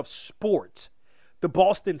history of sports. The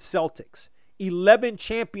Boston Celtics. 11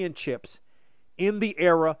 championships in the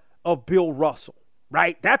era of Bill Russell,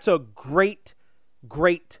 right? That's a great,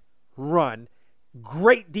 great run.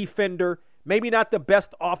 Great defender. Maybe not the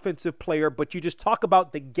best offensive player, but you just talk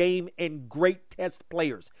about the game and great test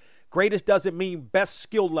players. Greatest doesn't mean best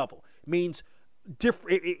skill level. It means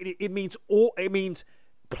different. It means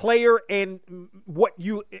player and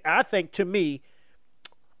I think to me,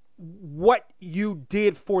 what you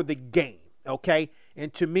did for the game. Okay.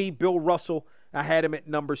 And to me, Bill Russell, I had him at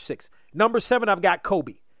number 6. Number 7, I've got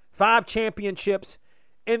Kobe. 5 championships.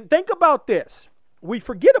 And think about this. We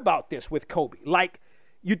forget about this with Kobe. Like,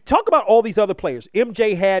 you talk about all these other players.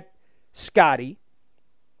 MJ had Scottie,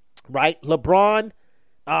 right? LeBron,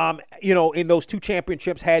 in those 2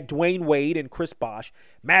 championships had Dwayne Wade and Chris Bosh.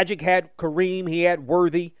 Magic had Kareem. He had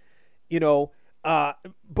Worthy, but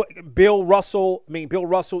Bill Russell,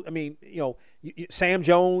 Sam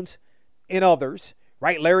Jones and others,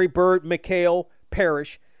 right? Larry Bird, McHale,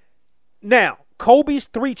 Parrish. Now, Kobe's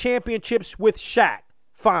 3 championships with Shaq,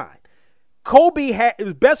 fine. Kobe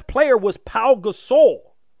his best player was Pau Gasol.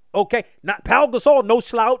 Okay, not Pau Gasol, no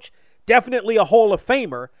slouch, definitely a Hall of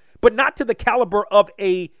Famer, but not to the caliber of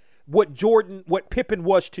what Pippen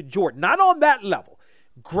was to Jordan. Not on that level.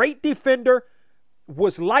 Great defender,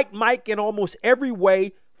 was like Mike in almost every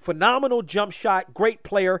way. Phenomenal jump shot, great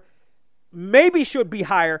player. Maybe should be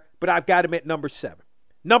higher, but I've got him at number 7.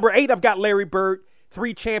 Number 8, I've got Larry Bird,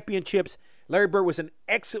 3 championships. Larry Bird was an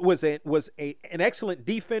excellent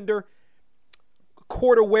defender,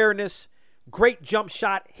 court awareness, great jump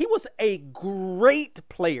shot. He was a great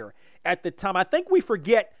player at the time. I think we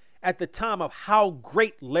forget at the time of how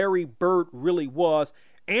great Larry Bird really was,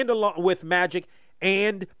 and along with Magic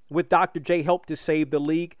and with Dr. J helped to save the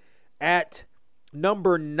league. At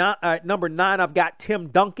number 9, I've got Tim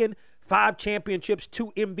Duncan, 5 championships,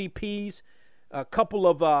 2 MVPs, a couple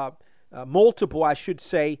of multiple, I should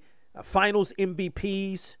say, finals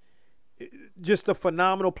MVPs. Just a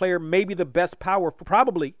phenomenal player, maybe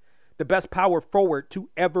probably the best power forward to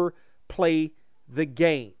ever play the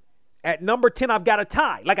game. At number 10, I've got a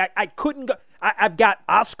tie. Like, I couldn't go. I've got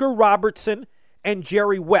Oscar Robertson and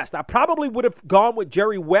Jerry West. I probably would have gone with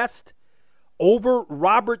Jerry West over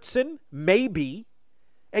Robertson, maybe,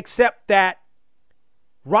 except that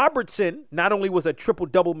Robertson not only was a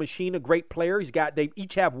triple-double machine, a great player, they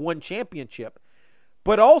each have 1 championship,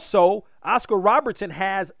 but also Oscar Robertson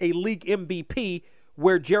has a league MVP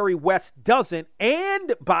where Jerry West doesn't.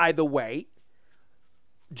 And by the way,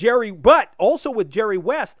 but also with Jerry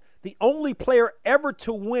West, the only player ever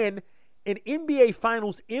to win an NBA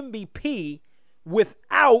Finals MVP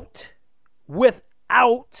without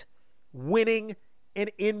winning an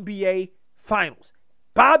NBA Finals.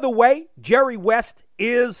 By the way, Jerry West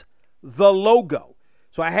is the logo.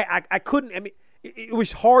 So I couldn't, it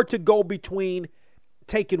was hard to go between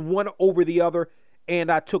taking one over the other,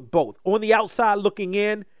 and I took both. On the outside looking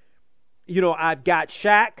in, I've got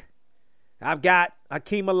Shaq, I've got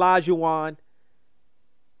Hakeem Olajuwon,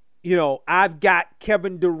 I've got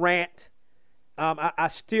Kevin Durant. I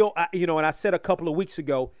still, and I said a couple of weeks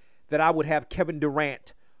ago that I would have Kevin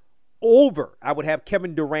Durant over. I would have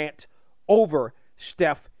Kevin Durant over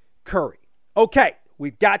Steph Curry. Okay,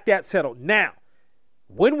 we've got that settled. Now,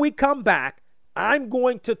 when we come back, I'm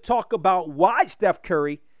going to talk about why Steph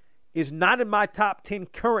Curry is not in my top 10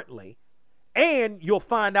 currently, and you'll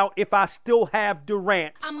find out if I still have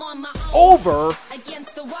Durant over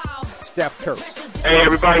Steph Curry. Hey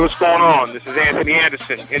everybody, what's going on? This is Anthony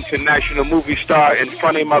Anderson, international movie star and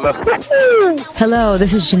funny mother. Hello,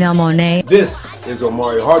 this is Janelle Monáe. This is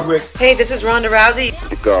Omari Hardwick. Hey, this is Ronda Rousey.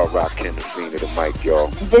 The girl rocking the scene of the mic, y'all.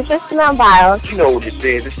 This is Simone Biles. You know what this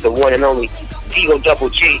is. This is the one and only Digo Double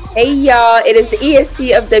G. Hey y'all, it is the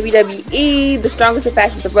EST of WWE, the strongest, the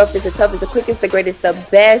fastest, the roughest, the toughest, the quickest, the greatest, the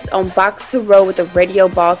best on Box to Row with the Radio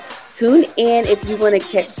Boss. Tune in if you want to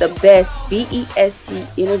catch the best BEST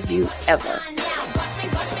interview ever.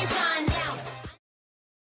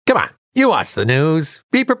 Come on, you watch the news.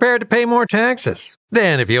 Be prepared to pay more taxes.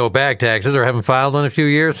 Then if you owe back taxes or haven't filed in a few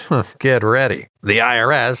years, get ready. The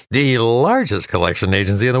IRS, the largest collection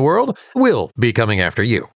agency in the world, will be coming after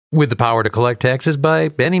you, with the power to collect taxes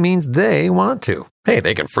by any means they want to. Hey,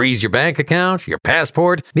 they can freeze your bank account, your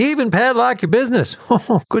passport, even padlock your business.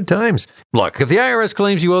 Good times. Look, if the IRS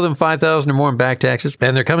claims you owe them $5,000 or more in back taxes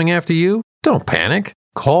and they're coming after you, don't panic.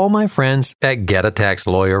 Call my friends at Get a Tax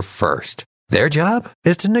Lawyer first. Their job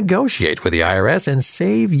is to negotiate with the IRS and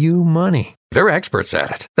save you money. They're experts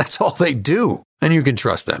at it. That's all they do, and you can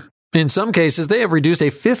trust them. In some cases, they have reduced a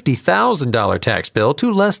 $50,000 tax bill to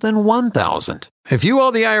less than $1,000. If you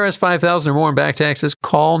owe the IRS $5,000 or more in back taxes,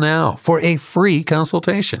 call now for a free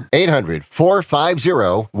consultation.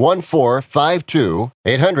 800-450-1452.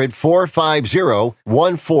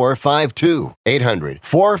 800-450-1452.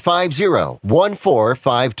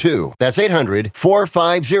 800-450-1452. That's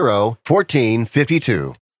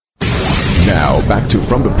 800-450-1452. Now, back to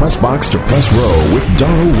From the Press Box to Press Row with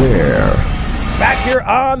Donald Ware. Back here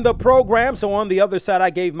on the program. So on the other side, I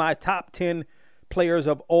gave my top 10 players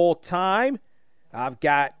of all time. I've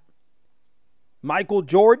got Michael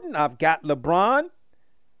Jordan. I've got LeBron.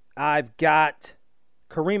 I've got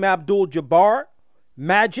Kareem Abdul-Jabbar,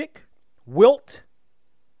 Magic, Wilt.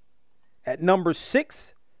 At number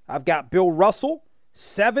 6, I've got Bill Russell.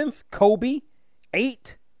 7th, Kobe.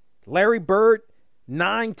 8, Larry Bird.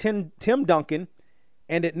 9, Tim Duncan.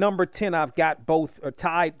 And at number 10, I've got both, or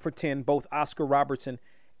tied for 10, both Oscar Robertson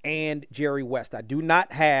and Jerry West. I do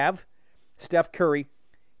not have Steph Curry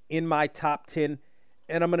in my top 10,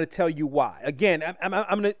 and I'm going to tell you why. Again, I'm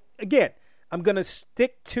going to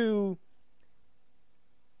stick to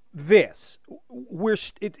this.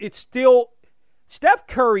 It's still Steph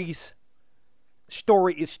Curry's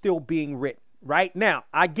story is still being written right now.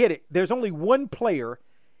 I get it. There's only one player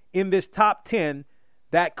in this top 10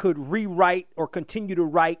 that could rewrite or continue to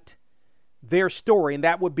write their story, and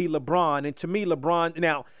that would be LeBron. And to me, LeBron,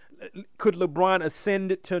 now, could LeBron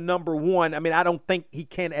ascend to number 1? I mean, I don't think he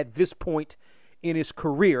can at this point in his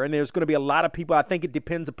career. And there's going to be a lot of people. I think it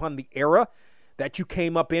depends upon the era that you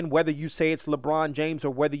came up in, whether you say it's LeBron James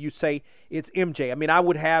or whether you say it's MJ. I mean,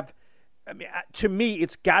 to me,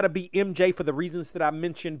 it's got to be MJ for the reasons that I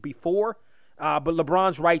mentioned before. But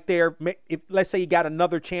LeBron's right there. If let's say he got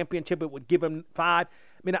another championship, it would give him 5.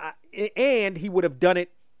 And he would have done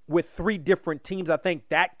it with 3 different teams. I think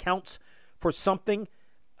that counts for something.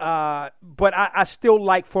 But I still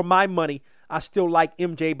like, for my money, I still like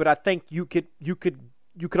MJ. But I think you could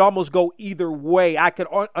almost go either way. I could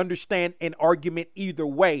understand an argument either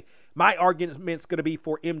way. My argument's going to be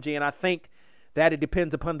for MJ, and I think that it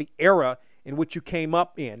depends upon the era in which you came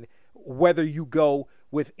up in, whether you go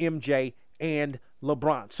with MJ and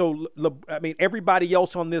LeBron. So, everybody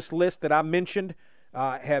else on this list that I mentioned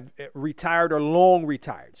have retired or long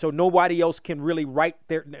retired. So nobody else can really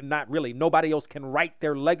nobody else can write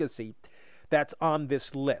their legacy that's on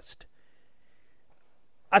this list.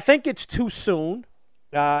 I think it's too soon,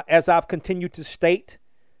 as I've continued to state.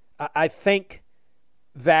 I think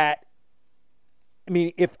that,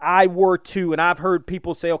 if I were to, and I've heard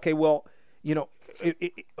people say, okay, well,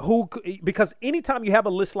 because anytime you have a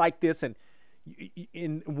list like this and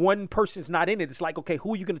one person's not in it, it's like, okay,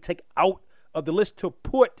 who are you going to take out of the list to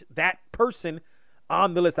put that person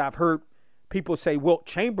on the list? I've heard people say Wilt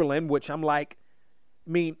Chamberlain, which I'm like,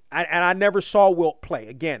 I never saw Wilt play.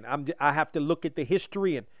 Again, I have to look at the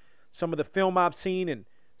history and some of the film I've seen and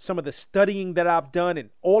some of the studying that I've done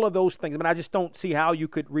and all of those things. I just don't see how you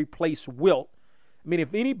could replace Wilt.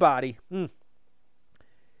 If anybody,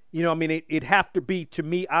 it'd have to be, to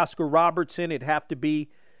me, Oscar Robertson. It'd have to be,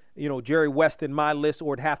 Jerry West in my list,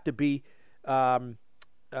 or it'd have to be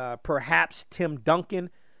perhaps Tim Duncan,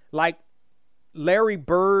 like Larry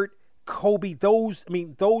Bird, Kobe, those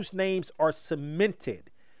names are cemented.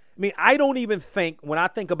 I mean, I don't even think, when I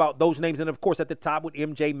think about those names, and of course at the top with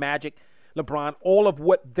MJ, Magic, LeBron, all of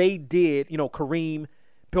what they did, Kareem,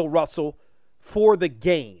 Bill Russell, for the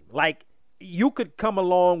game. Like, you could come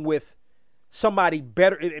along with somebody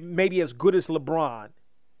better, maybe as good as LeBron,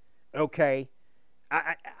 okay,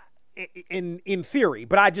 in theory,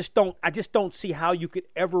 but I just don't see how you could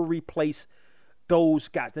ever replace those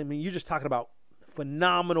guys. I mean, you're just talking about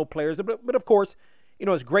phenomenal players, but of course,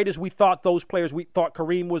 as great as we thought those players, we thought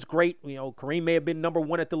Kareem was great. Kareem may have been number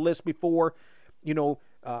one at the list before,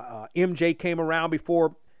 MJ came around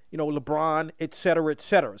before, LeBron, et cetera, et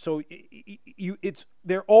cetera. So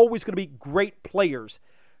they're always going to be great players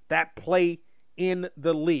that play in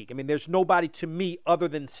the league. I mean, there's nobody to me other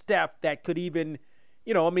than Steph that could even,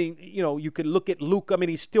 you could look at Luka. I mean,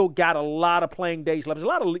 he's still got a lot of playing days left. There's a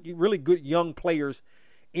lot of really good young players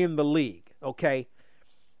in the league, okay?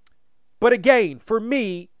 But again, for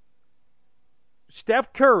me,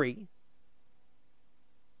 Steph Curry,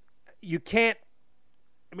 you can't,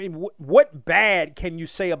 what bad can you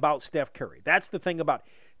say about Steph Curry? That's the thing about it.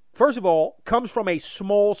 First of all, comes from a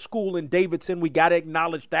small school in Davidson. We got to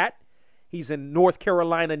acknowledge that. He's a North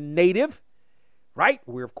Carolina native, right?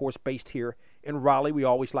 We're, of course, based here in Raleigh. We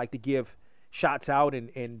always like to give shots out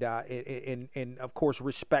and of course,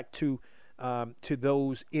 respect to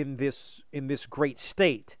those in this great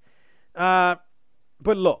state. But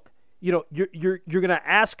look, you're going to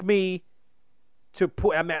ask me to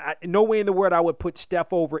put, no way in the world I would put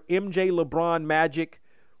Steph over MJ, LeBron, Magic,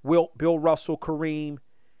 Bill Russell, Kareem,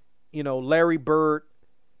 Larry Bird,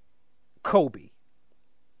 Kobe.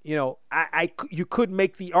 You could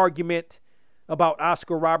make the argument about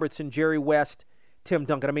Oscar Robertson, Jerry West, Tim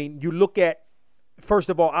Duncan. I mean, you look at, first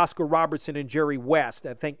of all, Oscar Robertson and Jerry West,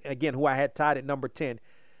 I think, again, who I had tied at number 10.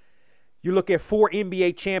 You look at 4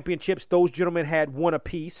 NBA championships. Those gentlemen had one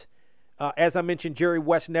apiece. As I mentioned, Jerry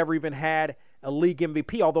West never even had a league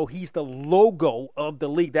MVP, although he's the logo of the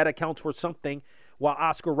league. That accounts for something, while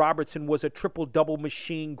Oscar Robertson was a triple-double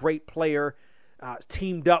machine, great player,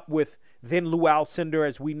 teamed up with then Lou Alcindor,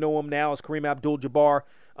 as we know him now, as Kareem Abdul-Jabbar,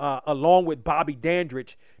 along with Bobby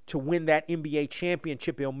Dandridge, to win that NBA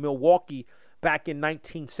championship in Milwaukee back in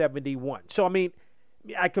 1971. So, I mean,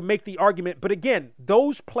 I could make the argument, but again,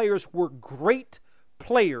 those players were great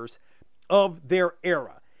players of their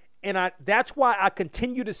era. And that's why I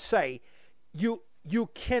continue to say, you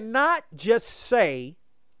cannot just say,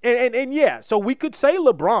 and yeah, so we could say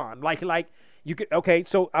LeBron, like you could, okay,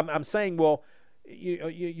 so I'm saying, well,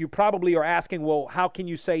 you probably are asking, well, how can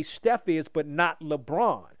you say Steph is but not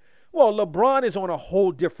LeBron? Well, LeBron is on a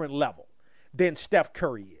whole different level than Steph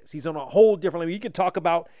Curry is. He's on a whole different level. You can talk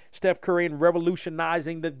about Steph Curry and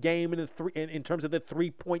revolutionizing the game in terms of the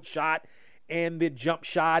three-point shot and the jump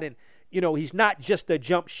shot. And, he's not just a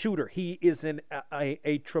jump shooter. He is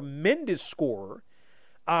a tremendous scorer,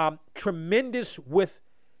 tremendous with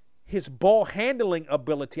his ball handling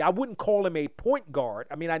ability. I wouldn't call him a point guard.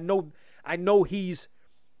 I mean, I know he's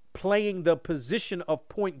playing the position of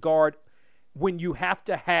point guard when you have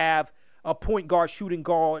to have a point guard, shooting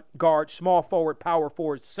guard, small forward, power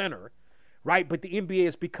forward, center, right? But the NBA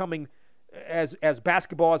is becoming, as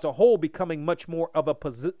basketball as a whole, becoming much more of a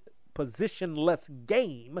positionless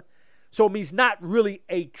game. So he's not really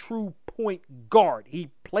a true point guard. He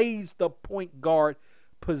plays the point guard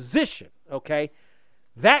position, okay?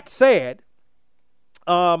 That said,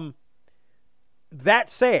 I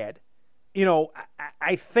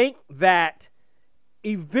think that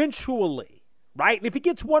eventually, right? And if he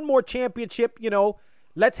gets one more championship,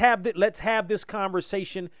 let's have this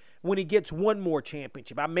conversation when he gets one more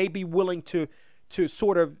championship. I may be willing to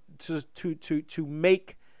sort of to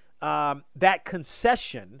make that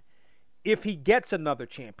concession if he gets another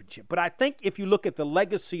championship. But I think if you look at the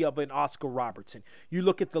legacy of an Oscar Robertson, you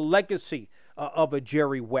look at the legacy of a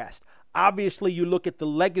Jerry West, obviously you look at the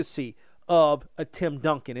legacy of a Tim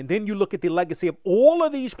Duncan, and then you look at the legacy of all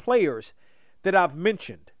of these players that I've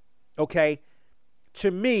mentioned, okay?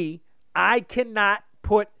 To me, I cannot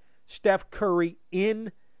put Steph Curry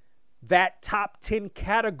in that top 10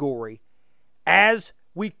 category as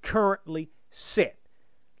we currently sit.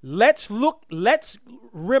 Let's look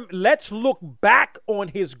back on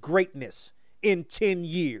his greatness in 10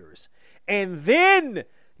 years, and then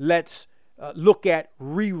let's look at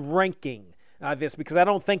re-ranking this, because I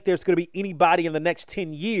don't think there's going to be anybody in the next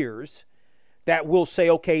 10 years that will say,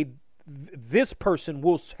 okay, this person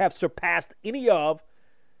will have surpassed any of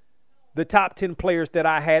the top 10 players that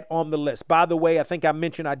I had on the list. By the way, I think I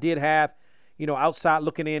mentioned I did have, outside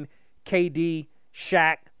looking in, KD,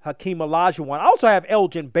 Shaq, Hakeem Olajuwon. I also have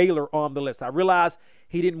Elgin Baylor on the list. I realize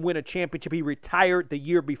he didn't win a championship. He retired the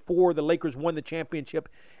year before the Lakers won the championship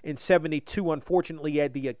in 72. Unfortunately, he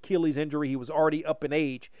had the Achilles injury. He was already up in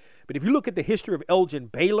age. But if you look at the history of Elgin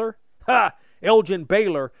Baylor, Elgin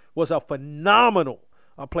Baylor was a phenomenal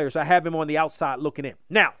player. So I have him on the outside looking in.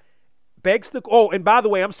 Now, and by the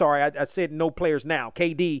way, I'm sorry, I said no players now.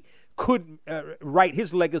 KD could write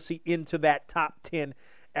his legacy into that top 10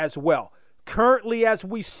 as well. Currently, as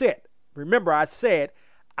we sit, remember I said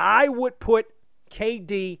I would put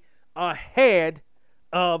KD ahead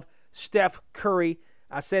of Steph Curry.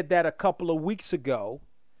 I said that a couple of weeks ago.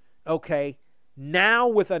 Okay, now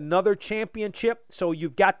with another championship, so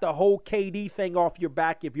you've got the whole KD thing off your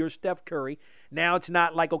back if you're Steph Curry. Now it's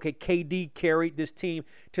not like, okay, KD carried this team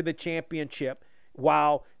to the championship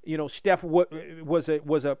while, Steph was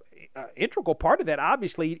a integral part of that.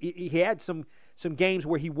 Obviously, he had some games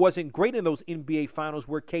where he wasn't great in those NBA finals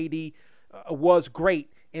where KD was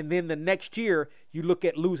great. And then the next year, you look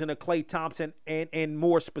at losing to Klay Thompson and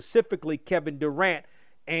more specifically Kevin Durant,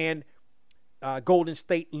 and Golden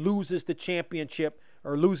State loses the championship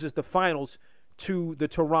or loses the finals to the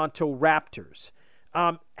Toronto Raptors.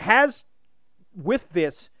 Has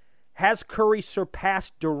Curry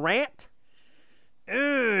surpassed Durant?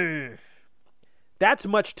 That's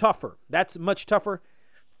much tougher. I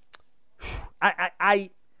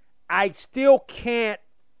still can't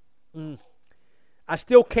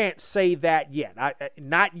say that yet.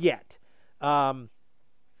 Not yet. Again,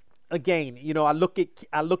 I look at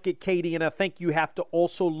KD, and I think you have to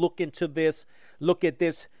also look at this.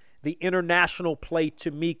 The international play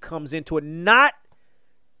to me comes into it. Not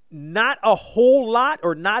a whole lot,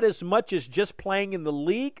 or not as much as just playing in the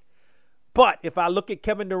league. But if I look at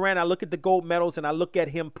Kevin Durant, I look at the gold medals, and I look at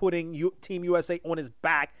him putting Team USA on his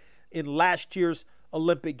back in last year's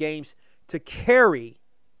Olympic Games to carry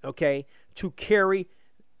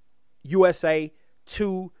USA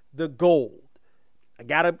to the gold. I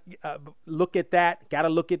got to look at that. Got to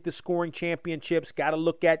look at the scoring championships. Got to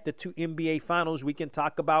look at the 2 NBA finals. We can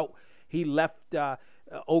talk about he left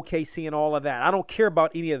OKC and all of that. I don't care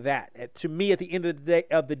about any of that. To me, at the end of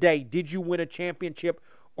the day, did you win a championship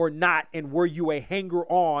or not? And were you a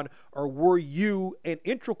hanger-on, or were you an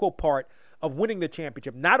integral part of winning the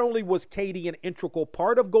championship? Not only was KD an integral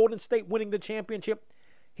part of Golden State winning the championship,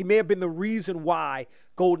 he may have been the reason why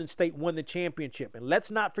Golden State won the championship. And let's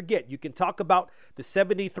not forget, you can talk about the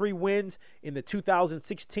 73 wins in the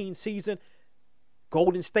 2016 season.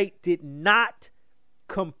 Golden State did not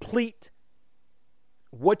complete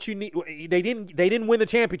what you need. They didn't win the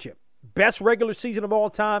championship. Best regular season of all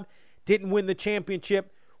time, didn't win the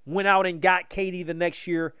championship. Went out and got KD the next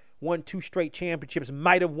year, won 2 straight championships,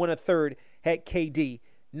 might have won a third had KD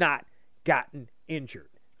not gotten injured.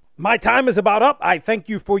 My time is about up. I thank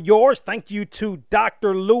you for yours. Thank you to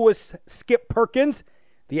Dr. Lewis Skip Perkins,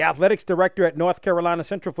 the athletics director at North Carolina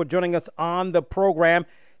Central, for joining us on the program.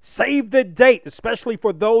 Save the date, especially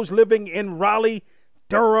for those living in Raleigh,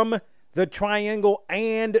 Durham, the Triangle,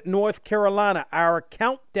 and North Carolina. Our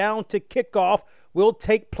countdown to kickoff will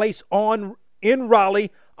take place in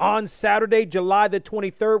Raleigh on Saturday, July the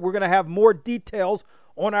 23rd. We're going to have more details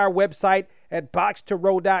on our website at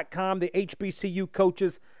boxtorow.com. The HBCU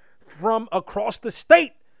coaches from across the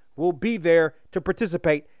state will be there to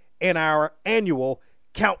participate in our annual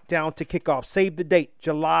countdown to kickoff. Save the date,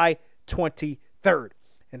 July 23rd.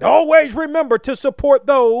 And always remember to support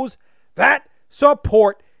those that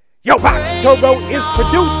support Yo. Box to Row is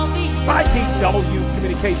produced by DW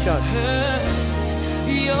Communications.